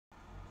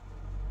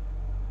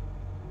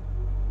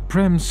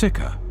Prem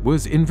Sikka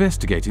was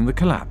investigating the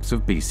collapse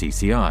of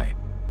BCCI.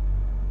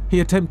 He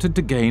attempted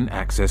to gain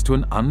access to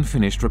an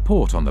unfinished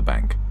report on the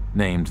bank,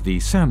 named the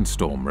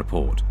Sandstorm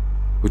Report,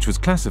 which was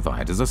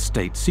classified as a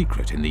state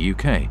secret in the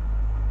UK.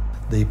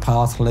 The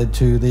path led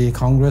to the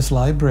Congress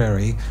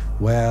Library,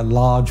 where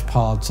large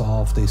parts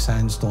of the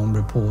Sandstorm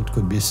Report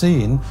could be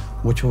seen,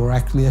 which were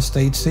actually a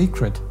state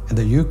secret in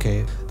the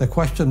UK. The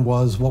question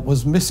was, what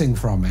was missing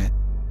from it?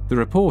 The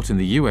report in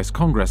the US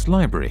Congress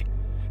Library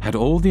had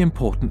all the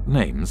important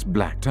names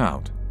blacked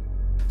out.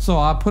 So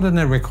I put in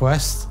a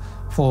request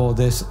for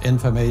this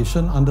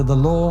information. Under the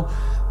law,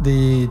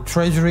 the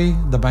Treasury,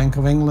 the Bank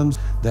of England,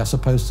 they're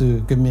supposed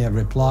to give me a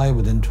reply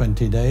within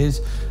 20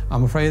 days.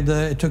 I'm afraid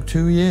it took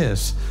 2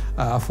 years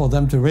for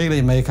them to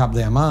really make up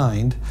their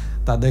mind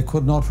that they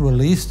could not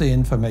release the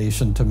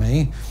information to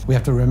me. We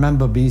have to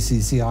remember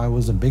BCCI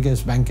was the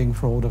biggest banking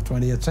fraud of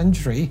 20th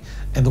century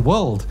in the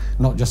world,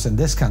 not just in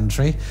this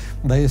country.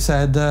 They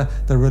said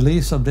the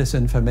release of this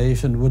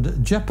information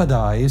would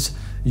jeopardize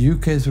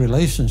UK's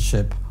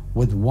relationship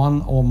with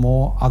one or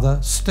more other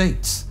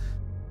states.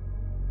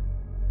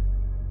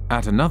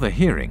 At another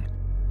hearing,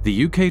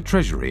 the UK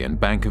Treasury and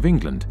Bank of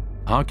England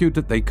argued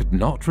that they could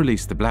not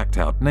release the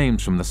blacked-out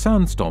names from the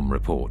Sandstorm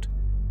Report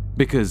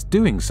because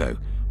doing so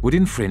would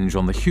infringe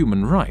on the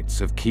human rights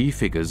of key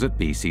figures at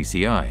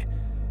BCCI,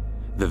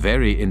 the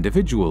very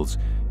individuals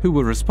who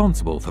were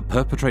responsible for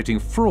perpetrating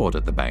fraud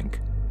at the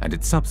bank and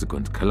its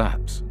subsequent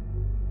collapse.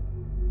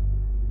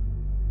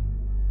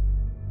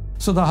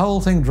 So the whole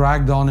thing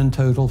dragged on in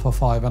total for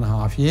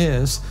 5.5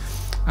 years,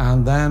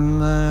 and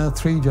then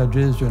 3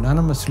 judges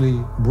unanimously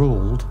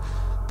ruled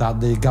that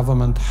the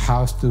government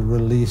has to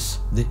release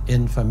the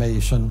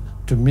information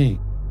to me.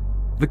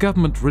 The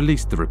government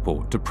released the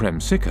report to Prem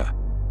Sikka,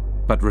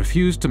 but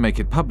refused to make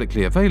it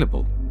publicly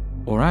available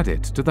or add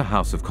it to the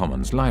House of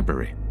Commons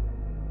library.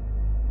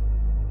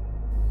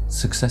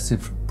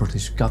 Successive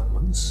British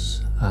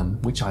governments,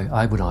 which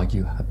I would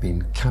argue have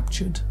been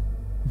captured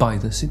by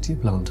the City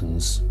of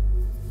London's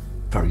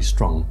very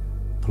strong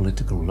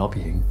political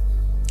lobbying,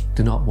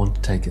 do not want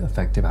to take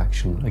effective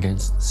action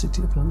against the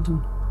City of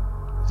London.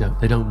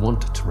 They don't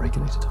want to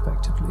regulate it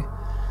effectively.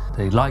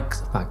 They like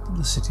the fact that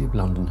the City of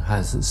London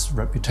has this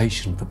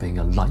reputation for being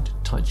a light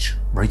touch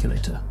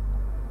regulator.